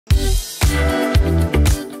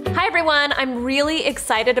everyone, I'm really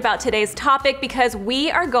excited about today's topic because we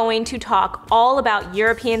are going to talk all about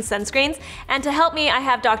European sunscreens. And to help me, I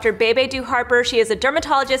have Dr. Beibei Du-Harpur. She is a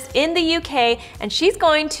dermatologist in the UK, and she's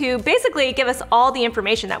going to basically give us all the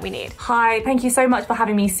information that we need. Hi, thank you so much for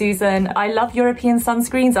having me, Susan. I love European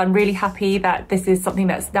sunscreens. I'm really happy that this is something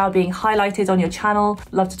that's now being highlighted on your channel.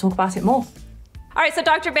 Love to talk about it more. All right, so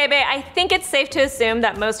Dr. Beibei, I think it's safe to assume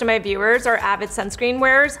that most of my viewers are avid sunscreen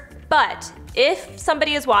wearers, but if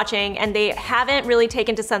somebody is watching and they haven't really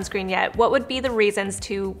taken to sunscreen yet, what would be the reasons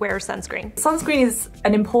to wear sunscreen? Sunscreen is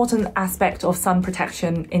an important aspect of sun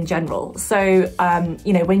protection in general. So,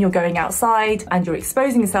 when you're going outside and you're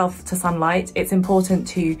exposing yourself to sunlight, it's important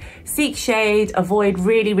to seek shade, avoid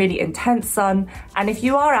really, really intense sun. And if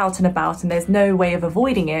you are out and about and there's no way of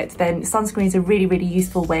avoiding it, then sunscreen is a really, really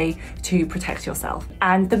useful way to protect yourself.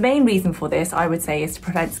 And the main reason for this, I would say, is to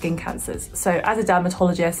prevent skin cancers. So as a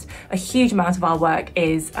dermatologist, a huge amount of our work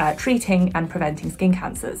is treating and preventing skin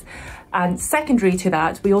cancers. And secondary to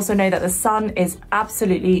that, we also know that the sun is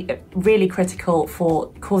absolutely really critical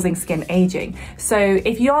for causing skin aging. So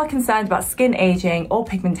if you are concerned about skin aging or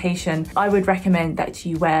pigmentation, I would recommend that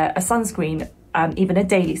you wear a sunscreen, even a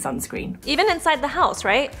daily sunscreen. Even inside the house,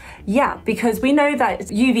 right? Yeah, because we know that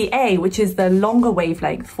UVA, which is the longer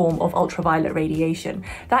wavelength form of ultraviolet radiation,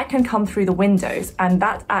 that can come through the windows, and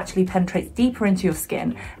that actually penetrates deeper into your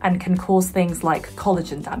skin and can cause things like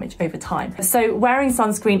collagen damage over time. So wearing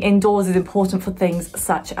sunscreen indoors is important for things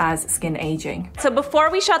such as skin aging. So before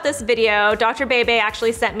we shot this video, Dr. Beibei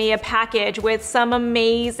actually sent me a package with some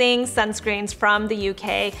amazing sunscreens from the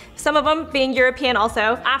UK, some of them being European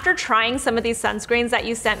also. After trying some of these sunscreens that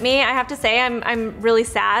you sent me, I have to say I'm really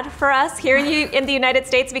sad for us here in the United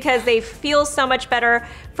States because they feel so much better.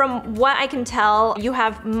 From what I can tell, you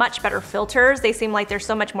have much better filters. They seem like they're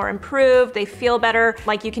so much more improved. They feel better.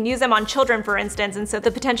 Like you can use them on children, for instance, and so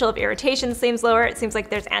the potential of irritation seems lower. It seems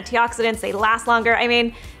like there's antioxidants. They last longer. I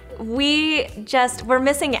mean, we're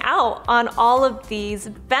missing out on all of these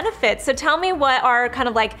benefits. So tell me what are kind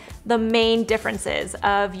of like the main differences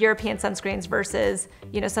of European sunscreens versus,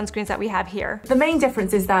 sunscreens that we have here. The main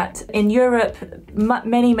difference is that in Europe,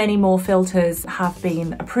 many more filters have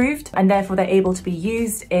been approved, and therefore they're able to be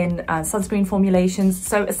used in sunscreen formulations.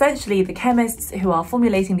 So essentially the chemists who are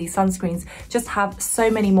formulating these sunscreens just have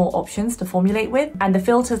so many more options to formulate with, and the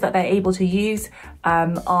filters that they're able to use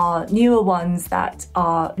are newer ones that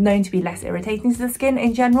are known to be less irritating to the skin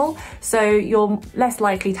in general. So you're less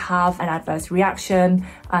likely to have an adverse reaction,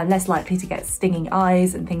 less likely to get stinging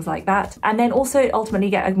eyes and things like that. And then also ultimately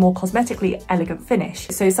get a more cosmetically elegant finish.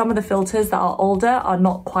 So some of the filters that are older are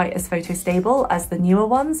not quite as photostable as the newer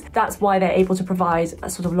ones. That's why they're able to provide a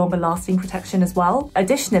sort of longer lasting protection as well.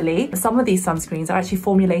 Additionally, some of these sunscreens are actually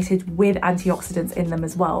formulated with antioxidants in them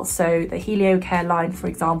as well. So the Heliocare line, for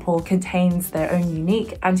example, contains their own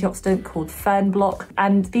unique antioxidant called Fern Block.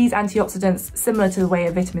 And these antioxidants, similar to the way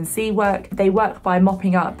a vitamin C work, they work by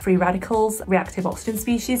mopping up free radicals, reactive oxygen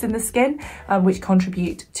species in the skin, which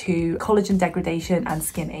contribute to collagen degradation and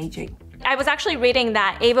skin aging. I was actually reading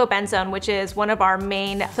that avobenzone, which is one of our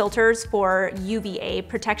main filters for UVA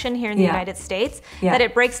protection here in the United States, that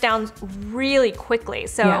it breaks down really quickly.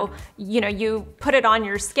 So, you put it on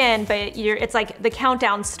your skin, but it's like the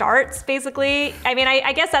countdown starts, basically. I mean,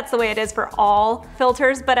 I guess that's the way it is for all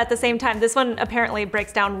filters, but at the same time, this one apparently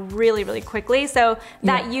breaks down really, really quickly. So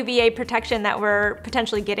that UVA protection that we're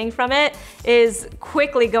potentially getting from it is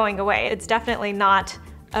quickly going away. It's definitely not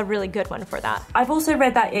a really good one for that. I've also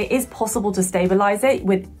read that it is possible to stabilize it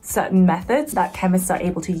with certain methods that chemists are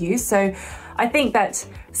able to use. So I think that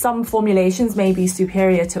some formulations may be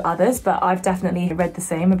superior to others, but I've definitely read the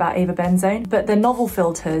same about avobenzone. But the novel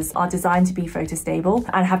filters are designed to be photostable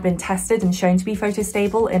and have been tested and shown to be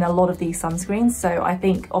photostable in a lot of these sunscreens. So I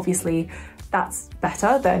think obviously that's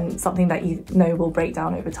better than something that will break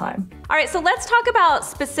down over time. All right, so let's talk about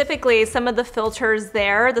specifically some of the filters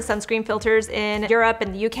there, the sunscreen filters in Europe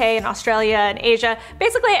and the UK and Australia and Asia,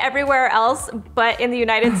 basically everywhere else but in the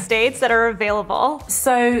United States that are available.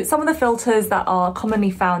 So some of the filters that are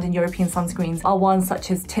commonly found in European sunscreens are ones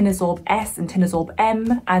such as Tinasorb S and Tinasorb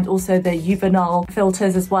M, and also the Juvenile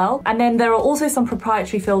filters as well. And then there are also some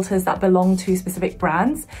proprietary filters that belong to specific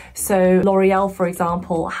brands. So L'Oreal, for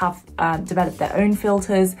example, have developed their own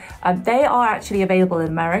filters. They are actually available in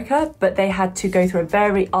America, but they had to go through a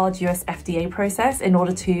very arduous FDA process in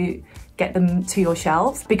order to get them to your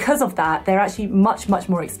shelves. Because of that, they're actually much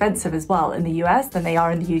more expensive as well in the US than they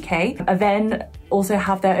are in the UK. Avene also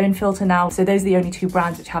have their own filter now. So those are the only two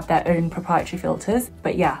brands which have their own proprietary filters.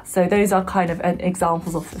 But yeah, so those are kind of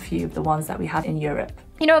examples of a few of the ones that we have in Europe.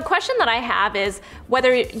 You know, a question that I have is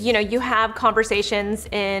whether, you know, you have conversations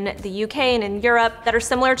in the UK and in Europe that are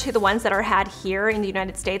similar to the ones that are had here in the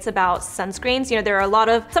United States about sunscreens. You know, there are a lot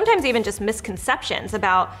of, sometimes even just misconceptions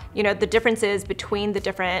about, you know, the differences between the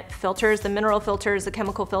different filters, the mineral filters, the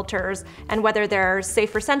chemical filters, and whether they're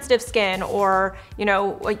safe for sensitive skin or, you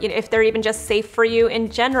know, if they're even just safe for you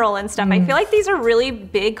in general and stuff. I feel like these are really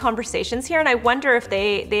big conversations here, and I wonder if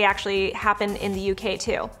they actually happen in the UK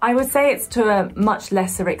too. I would say it's to a much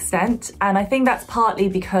lesser extent, and I think that's partly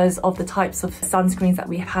because of the types of sunscreens that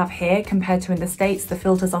we have here compared to in the States. The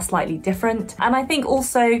filters are slightly different, and I think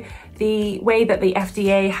also the way that the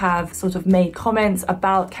FDA have sort of made comments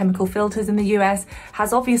about chemical filters in the US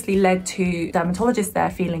has obviously led to dermatologists there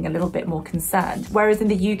feeling a little bit more concerned. Whereas in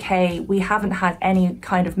the UK, we haven't had any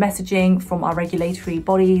kind of messaging from our regulatory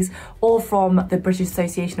bodies or from the British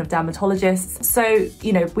Association of Dermatologists. So,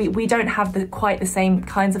 you know, we don't have quite the same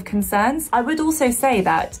kinds of concerns. I would also say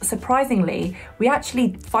that, surprisingly, we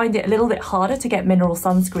actually find it a little bit harder to get mineral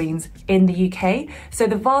sunscreens in the UK. So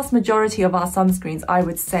the vast majority of our sunscreens, I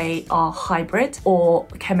would say, are hybrid or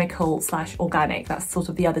chemical/organic. That's sort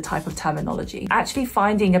of the other type of terminology. Actually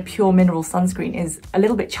finding a pure mineral sunscreen is a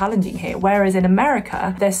little bit challenging here, whereas in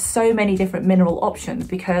America, there's so many different mineral options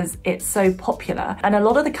because it's so popular. And a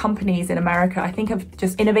lot of the companies in America, I think, have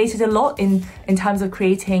just innovated a lot in terms of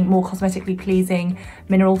creating more cosmetically pleasing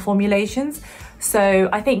mineral formulations. So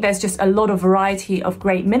I think there's just a lot of variety of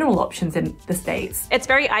great mineral options in the States. It's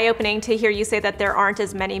very eye-opening to hear you say that there aren't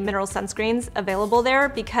as many mineral sunscreens available there,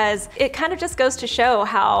 because it kind of just goes to show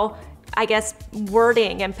how, I guess,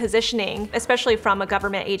 wording and positioning, especially from a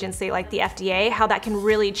government agency like the FDA, how that can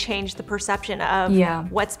really change the perception of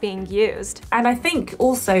what's being used. And I think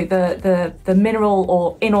also the mineral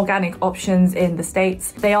or inorganic options in the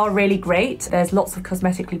States, they are really great. There's lots of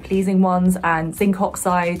cosmetically pleasing ones, and zinc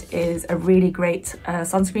oxide is a really great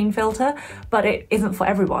sunscreen filter, but it isn't for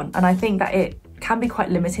everyone. And I think that it can be quite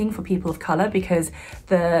limiting for people of colour because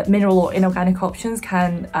the mineral or inorganic options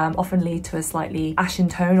can often lead to a slightly ashen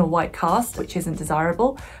tone or white cast, which isn't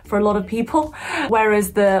desirable for a lot of people.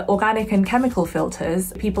 Whereas the organic and chemical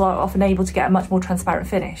filters, people are often able to get a much more transparent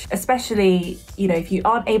finish, especially, you know, if you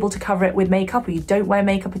aren't able to cover it with makeup or you don't wear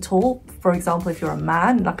makeup at all. For example, if you're a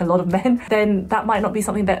man, like a lot of men, then that might not be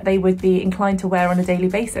something that they would be inclined to wear on a daily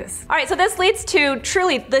basis. All right, so this leads to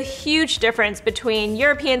truly the huge difference between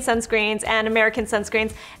European sunscreens and American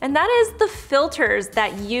sunscreens, and that is the filters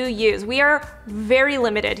that you use. We are very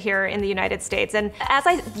limited here in the United States, and as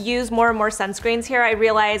I use more and more sunscreens here, I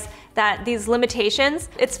realize that these limitations,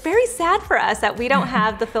 it's very sad for us that we don't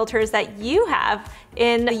have the filters that you have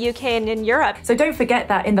in the UK and in Europe. So don't forget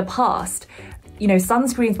that in the past, you know,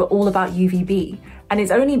 sunscreens were all about UVB. And it's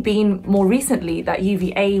only been more recently that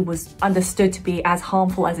UVA was understood to be as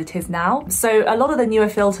harmful as it is now. So a lot of the newer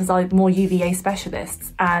filters are more UVA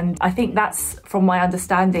specialists. And I think that's, from my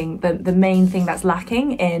understanding, the main thing that's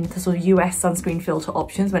lacking in the sort of US sunscreen filter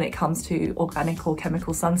options when it comes to organic or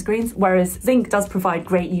chemical sunscreens. Whereas zinc does provide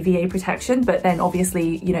great UVA protection, but then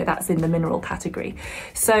obviously, you know, that's in the mineral category.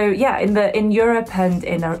 So yeah, in Europe and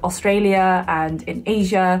in Australia and in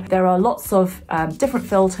Asia, there are lots of different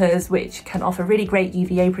filters which can offer really great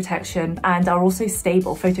UVA protection and are also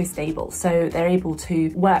stable, photostable, so they're able to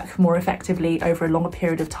work more effectively over a longer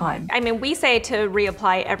period of time. I mean, we say to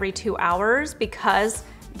reapply every 2 hours because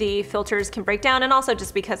the filters can break down, and also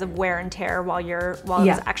just because of wear and tear while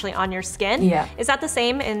it's actually on your skin. Yeah. Is that the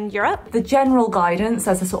same in Europe? The general guidance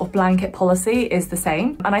as a sort of blanket policy is the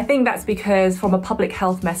same. And I think that's because from a public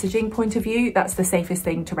health messaging point of view, that's the safest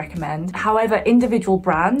thing to recommend. However, individual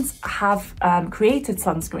brands have created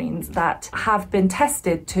sunscreens that have been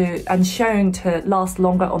tested to and shown to last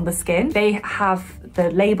longer on the skin. They have the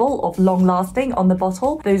label of long lasting on the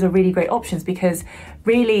bottle. Those are really great options because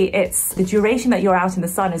really it's the duration that you're out in the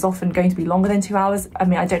sun is often going to be longer than 2 hours. I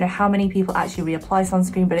mean, I don't know how many people actually reapply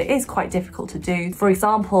sunscreen, but it is quite difficult to do. For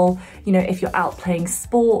example, you know, if you're out playing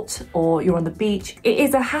sport or you're on the beach, it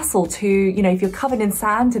is a hassle to, you know, if you're covered in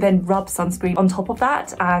sand, to then rub sunscreen on top of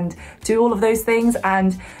that and do all of those things.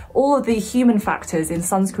 And all of the human factors in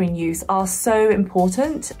sunscreen use are so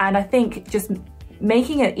important. And I think just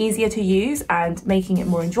making it easier to use and making it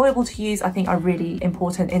more enjoyable to use, I think are really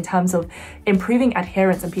important in terms of improving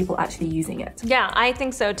adherence and people actually using it. Yeah, I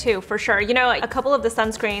think so too, for sure. You know, a couple of the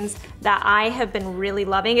sunscreens that I have been really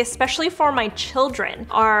loving, especially for my children,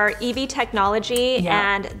 are EV Technology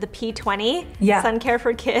and the P20 Suncare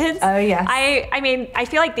for kids. Oh yes. I mean, I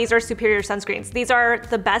feel like these are superior sunscreens. These are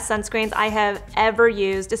the best sunscreens I have ever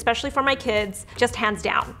used, especially for my kids, just hands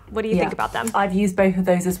down. What do you think about them? I've used both of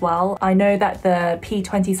those as well. I know that the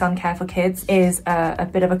P20 Suncare for kids is a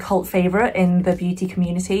bit of a cult favorite in the beauty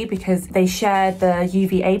community because they share the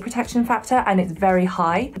UVA protection factor and it's very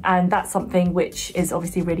high, and that's something which is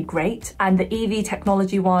obviously really great. And the EV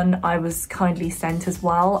Technology one I was kindly sent as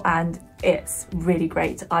well, and it's really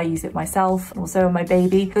great. I use it myself, also on my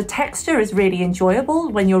baby. The texture is really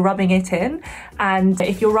enjoyable when you're rubbing it in, and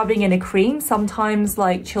if you're rubbing in a cream, sometimes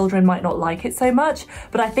like children might not like it so much,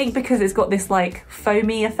 but I think because it's got this like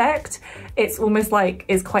foamy effect, it's almost like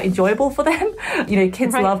it's quite enjoyable for them. You know,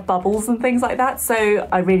 kids love bubbles and things like that, so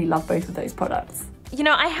I really love both of those products. You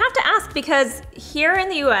know, I have to ask because here in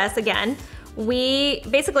the US, again, we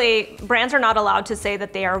basically, brands are not allowed to say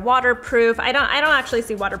that they are waterproof. I don't actually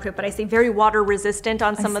see waterproof, but I see very water resistant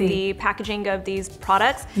on some of the packaging of these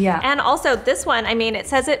products. Yeah. And also this one, I mean, it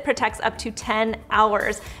says it protects up to 10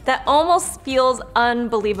 hours. That almost feels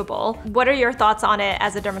unbelievable. What are your thoughts on it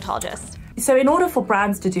as a dermatologist? So in order for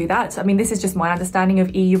brands to do that, I mean, this is just my understanding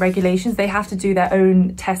of EU regulations, they have to do their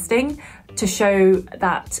own testing to show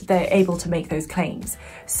that they're able to make those claims.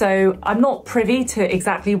 So I'm not privy to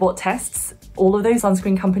exactly what tests all of those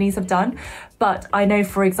sunscreen companies have done, but I know,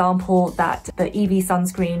 for example, that the EV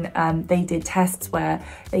sunscreen, they did tests where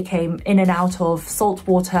they came in and out of salt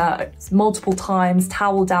water multiple times,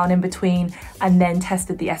 towel down in between, and then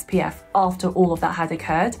tested the SPF after all of that had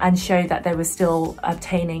occurred and showed that they were still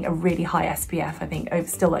obtaining a really high SPF, I think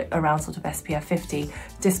still around sort of SPF 50,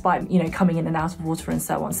 despite, you know, coming in and out of water and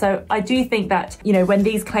so on. So I do think that, you know, when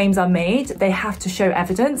these claims are made, they have to show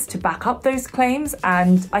evidence to back up those claims.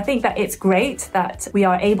 And I think that it's great that we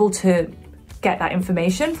are able to get that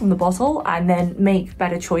information from the bottle and then make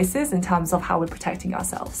better choices in terms of how we're protecting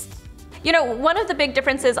ourselves. You know, one of the big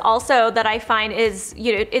differences also that I find is,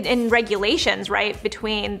 you know, in regulations, right,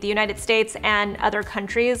 between the United States and other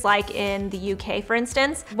countries, like in the UK, for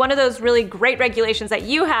instance. One of those really great regulations that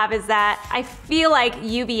you have is that I feel like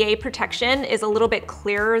UVA protection is a little bit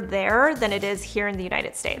clearer there than it is here in the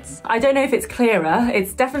United States. I don't know if it's clearer,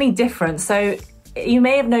 it's definitely different. So you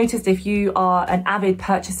may have noticed if you are an avid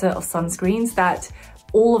purchaser of sunscreens that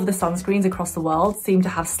all of the sunscreens across the world seem to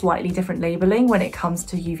have slightly different labeling when it comes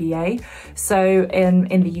to UVA. So in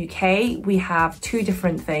the UK, we have two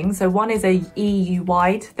different things. So one is a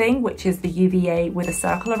EU-wide thing, which is the UVA with a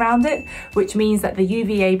circle around it, which means that the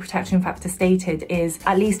UVA protection factor stated is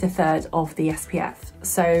at least 1/3 of the SPF.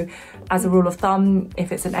 So as a rule of thumb,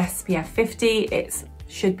 if it's an SPF 50, it's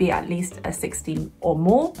should be at least a 16 or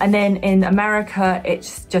more. And then in America, it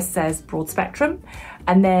just says broad spectrum.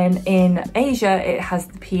 And then in Asia, it has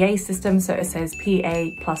the PA system, so it says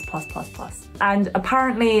PA++++. And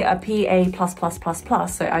apparently a PA++++,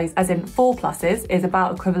 so as in 4 pluses, is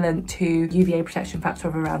about equivalent to UVA protection factor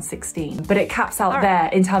of around 16. But it caps out there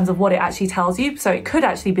in terms of what it actually tells you, so it could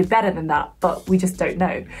actually be better than that, but we just don't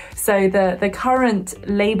know. So the current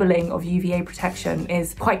labeling of UVA protection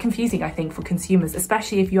is quite confusing, I think, for consumers,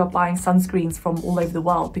 especially if you are buying sunscreens from all over the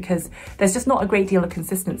world, because there's just not a great deal of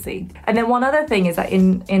consistency. And then one other thing is that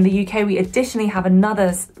in the UK, we additionally have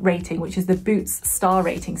another rating, which is the Boots star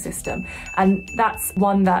rating system. And that's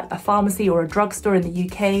one that a pharmacy or a drugstore in the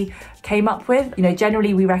UK came up with. You know,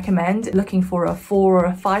 generally we recommend looking for a 4 or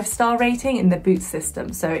a 5-star rating in the Boots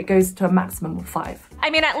system. So it goes to a maximum of 5. I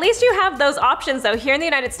mean, at least you have those options though. Here in the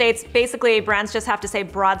United States, basically brands just have to say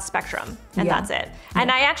broad spectrum and that's it. And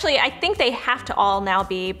I think they have to all now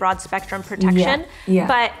be broad spectrum protection,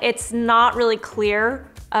 but it's not really clear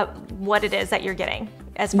what it is that you're getting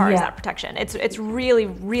as far as that protection. It's really,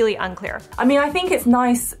 really unclear. I mean, I think it's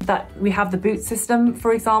nice that we have the Boots system,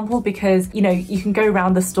 for example, because, you know, you can go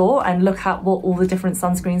around the store and look at what all the different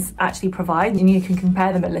sunscreens actually provide and you can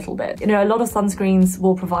compare them a little bit. You know, a lot of sunscreens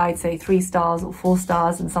will provide, say, 3 stars or 4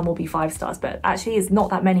 stars and some will be 5 stars, but actually it's not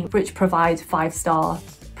that many which provide 5-star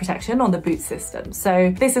protection on the boot system.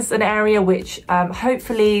 So this is an area which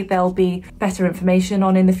hopefully there'll be better information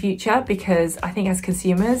on in the future, because I think as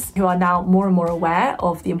consumers who are now more and more aware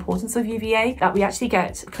of the importance of UVA, that we actually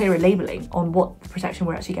get clearer labeling on what the protection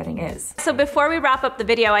we're actually getting is. So before we wrap up the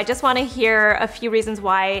video, I just want to hear a few reasons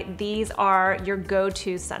why these are your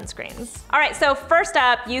go-to sunscreens. All right, so first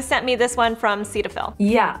up, you sent me this one from Cetaphil.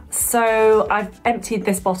 Yeah, so I've emptied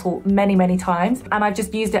this bottle many times, and I've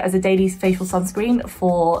just used it as a daily facial sunscreen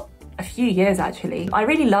for a few years actually. I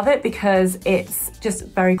really love it because it's just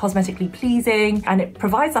very cosmetically pleasing and it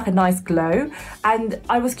provides like a nice glow. And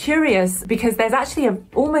I was curious because there's actually an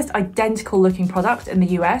almost identical looking product in the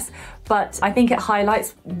US, but I think it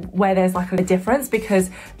highlights where there's like a difference, because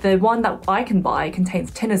the one that I can buy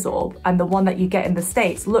contains Tinazorb, and the one that you get in the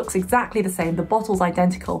States looks exactly the same. The bottle's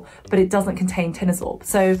identical, but it doesn't contain Tinazorb.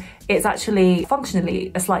 So it's actually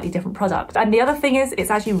functionally a slightly different product. And the other thing is it's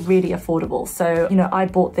actually really affordable. So, you know, I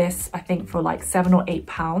bought this, I think for like £7 or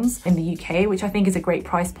 £8 in the UK, which I think is a great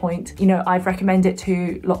price point. You know, I've recommended it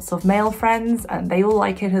to lots of male friends and they all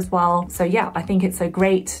like it as well. So yeah, I think it's a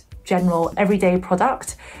great general everyday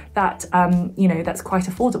product that, you know, that's quite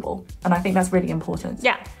affordable. And I think that's really important.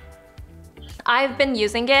 Yeah. I've been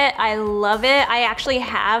using it. I love it. I actually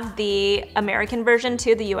have the American version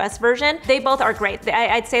too, the US version. They both are great.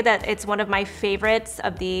 I'd say that it's one of my favorites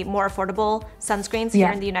of the more affordable sunscreens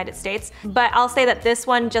here in the United States. But I'll say that this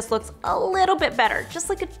one just looks a little bit better, just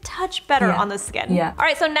like a touch better on the skin. Yeah. All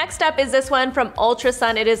right, so next up is this one from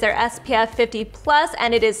Ultrasun. It is their SPF 50+,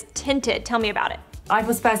 and it is tinted. Tell me about it. I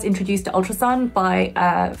was first introduced to Ultrasun by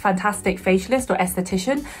a fantastic facialist or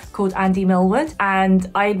esthetician called Andy Millwood, and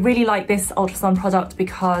I really like this Ultrasun product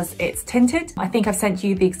because it's tinted. I think I've sent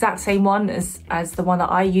you the exact same one as the one that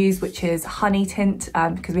I use, which is honey tint,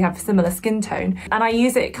 because we have a similar skin tone, and I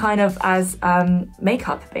use it kind of as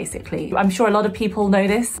makeup basically. I'm sure a lot of people know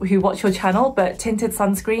this who watch your channel, but tinted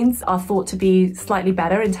sunscreens are thought to be slightly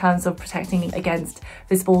better in terms of protecting against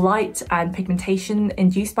visible light and pigmentation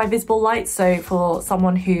induced by visible light. So for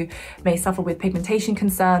someone who may suffer with pigmentation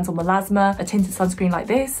concerns or melasma, a tinted sunscreen like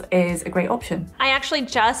this is a great option. I actually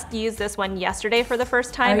just used this one yesterday for the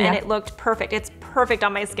first time, and it looked perfect. It's perfect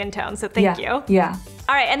on my skin tone, so thank you. Yeah.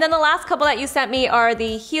 All right, and then the last couple that you sent me are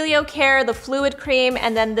the Heliocare, the Fluid Cream,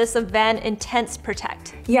 and then this Avene Intense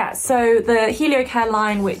Protect. Yeah, so the Heliocare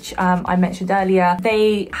line, which I mentioned earlier,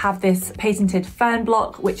 they have this patented fern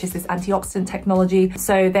block, which is this antioxidant technology.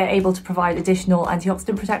 So they're able to provide additional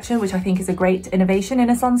antioxidant protection, which I think is a great innovation in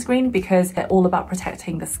a sunscreen because they're all about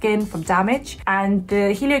protecting the skin from damage. And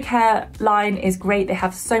the Heliocare line is great. They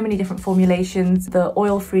have so many different formulations. The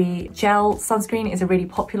oil-free gel sunscreen is a really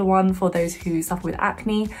popular one for those who suffer with acne.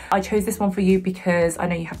 I chose this one for you because I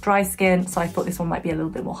know you have dry skin, so I thought this one might be a little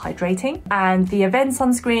bit more hydrating. And the Avene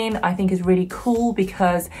sunscreen I think is really cool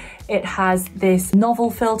because it has this novel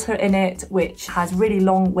filter in it which has really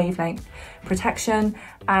long wavelength protection.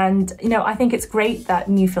 And you know, I think it's great that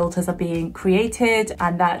new filters are being created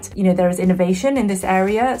and that, you know, there is innovation in this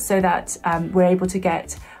area so that we're able to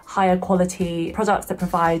get higher quality products that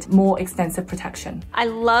provide more extensive protection. I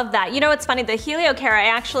love that. You know, it's funny, the Heliocare, I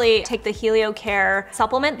actually take the Heliocare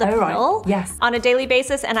supplement, the pill, on a daily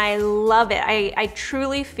basis, and I love it. I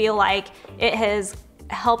truly feel like it has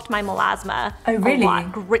helped my melasma a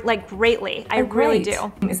lot, greatly. I really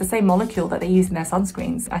do. It's the same molecule that they use in their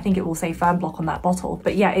sunscreens. I think it will say fern block on that bottle.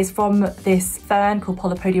 But yeah, it's from this fern called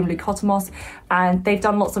Polypodium leucotomos, and they've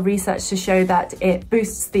done lots of research to show that it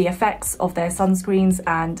boosts the effects of their sunscreens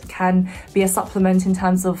and can be a supplement in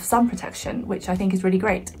terms of sun protection, which I think is really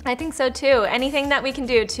great. I think so too. Anything that we can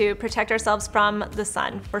do to protect ourselves from the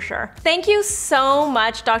sun, for sure. Thank you so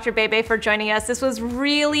much, Dr. Beibei, for joining us. This was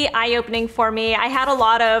really eye-opening for me. I had a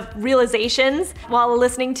lot of realizations while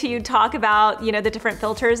listening to you talk about, you know, the different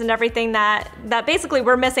filters and everything that basically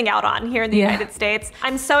we're missing out on here in the United States.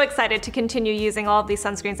 I'm so excited to continue using all of these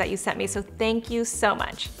sunscreens that you sent me, so thank you so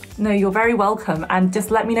much. No, you're very welcome, and just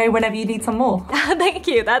let me know whenever you need some more. Thank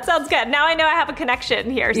you, that sounds good. Now I know I have a connection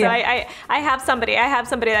here, so I have somebody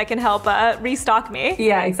that can help restock me.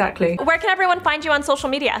 Yeah, exactly. Where can everyone find you on social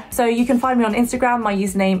media? So you can find me on Instagram. My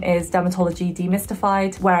username is Dermatology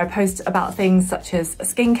Demystified, where I post about things such as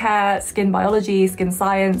skincare, skin biology, skin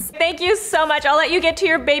science. Thank you so much. I'll let you get to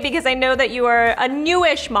your baby because I know that you are a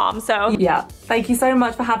newish mom, so. Yeah, thank you so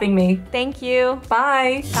much for having me. Thank you.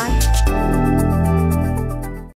 Bye. Bye.